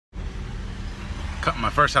cut my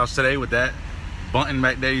first house today with that Bunton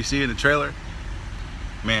back there you see in the trailer.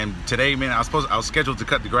 Man, today, man, I was scheduled to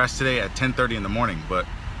cut the grass today at 10:30 in the morning, but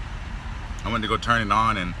I went to go turn it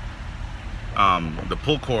on, and the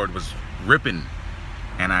pull cord was ripping,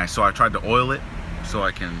 and so I tried to oil it so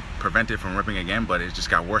I can prevent it from ripping again, but it just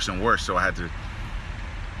got worse and worse. So I had to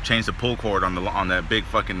change the pull cord on that big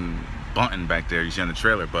fucking Bunton back there you see on the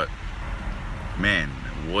trailer. But man,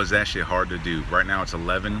 was that shit hard to do. Right now it's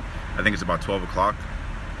 11. I think it's about 12 o'clock.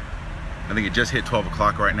 I think it just hit 12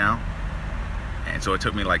 o'clock right now. And so it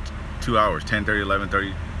took me like 2 hours, 10:30,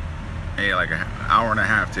 11:30, like an hour and a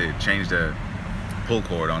half to change the pull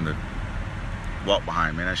cord on the walk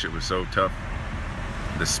behind. Man, that shit was so tough.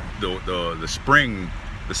 The spring,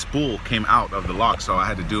 the spool came out of the lock, so I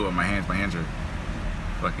had to do it with my hands. My hands are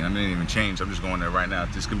fucking, I didn't even change. I'm just going there right now.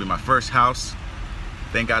 This is gonna be my first house.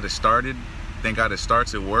 Thank God it started. Thank God it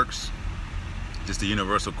starts, it works. Just a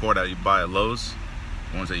universal cord that you buy at Lowe's.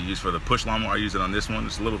 The ones that you use for the push lawnmower, I use it on this one.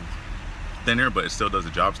 It's a little thinner, but it still does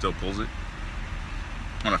the job, still pulls it.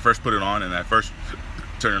 When I first put it on and I first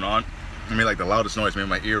turned it on, it made like the loudest noise, it made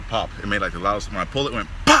my ear pop. It made like the loudest, when I pulled it, it went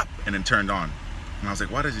pop, and then turned on. And I was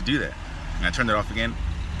like, why does it do that? And I turned it off again,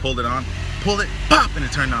 pulled it on, pulled it, pop, and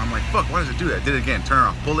it turned on. I'm like, fuck, why does it do that? I did it again, turn it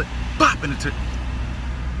off, pull it, pop, and it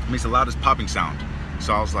makes the loudest popping sound.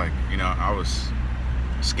 So I was like, you know, I was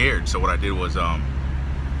scared. So what I did was, I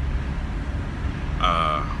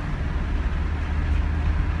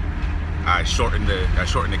shortened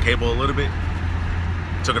the cable a little bit,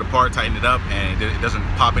 took it apart, tightened it up, and it doesn't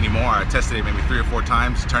pop anymore. I tested it maybe 3 or 4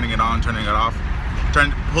 times, turning it on, turning it off,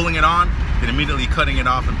 pulling it on, then immediately cutting it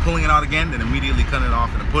off and pulling it out again, then immediately cutting it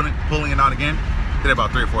off and pulling it out again. Did it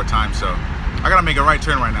about 3 or 4 times. So I gotta make a right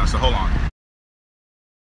turn right now, so hold on.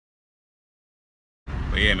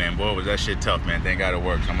 But yeah, man, boy, was that shit tough, man. Thank God it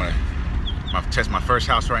works. I'm gonna test my first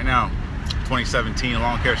house right now. 2017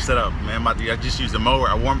 lawn care setup, man. I just used the mower.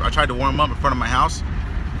 I tried to warm up in front of my house,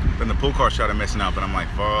 then the pull car started messing up, and I'm like,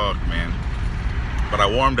 fuck, man. But I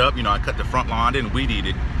warmed up, you know, I cut the front lawn. I didn't weed eat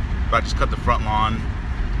it, but I just cut the front lawn,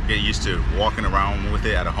 get used to walking around with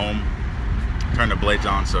it at a home, turn the blades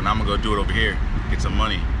on. So now I'm gonna go do it over here, get some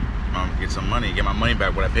money, get my money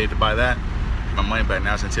back, what I paid to buy that. My money back.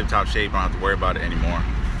 Now it's in tip-top shape. I don't have to worry about it anymore.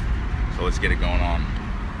 So let's get it going on.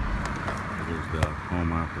 There's the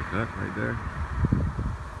home after cut right there.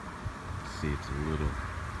 Let's see, it's a little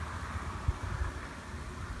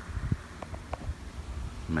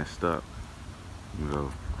messed up. I'm gonna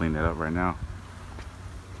go clean that up right now.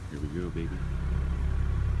 Here we go, baby.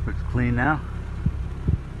 Looks clean now.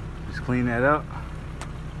 Just clean that up.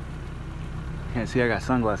 Can't see I got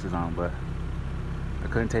sunglasses on, but I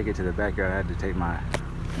couldn't take it to the backyard. I had to take my,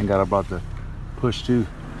 thank God I brought the push too.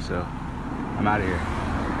 So I'm out of here.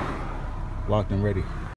 Locked and ready.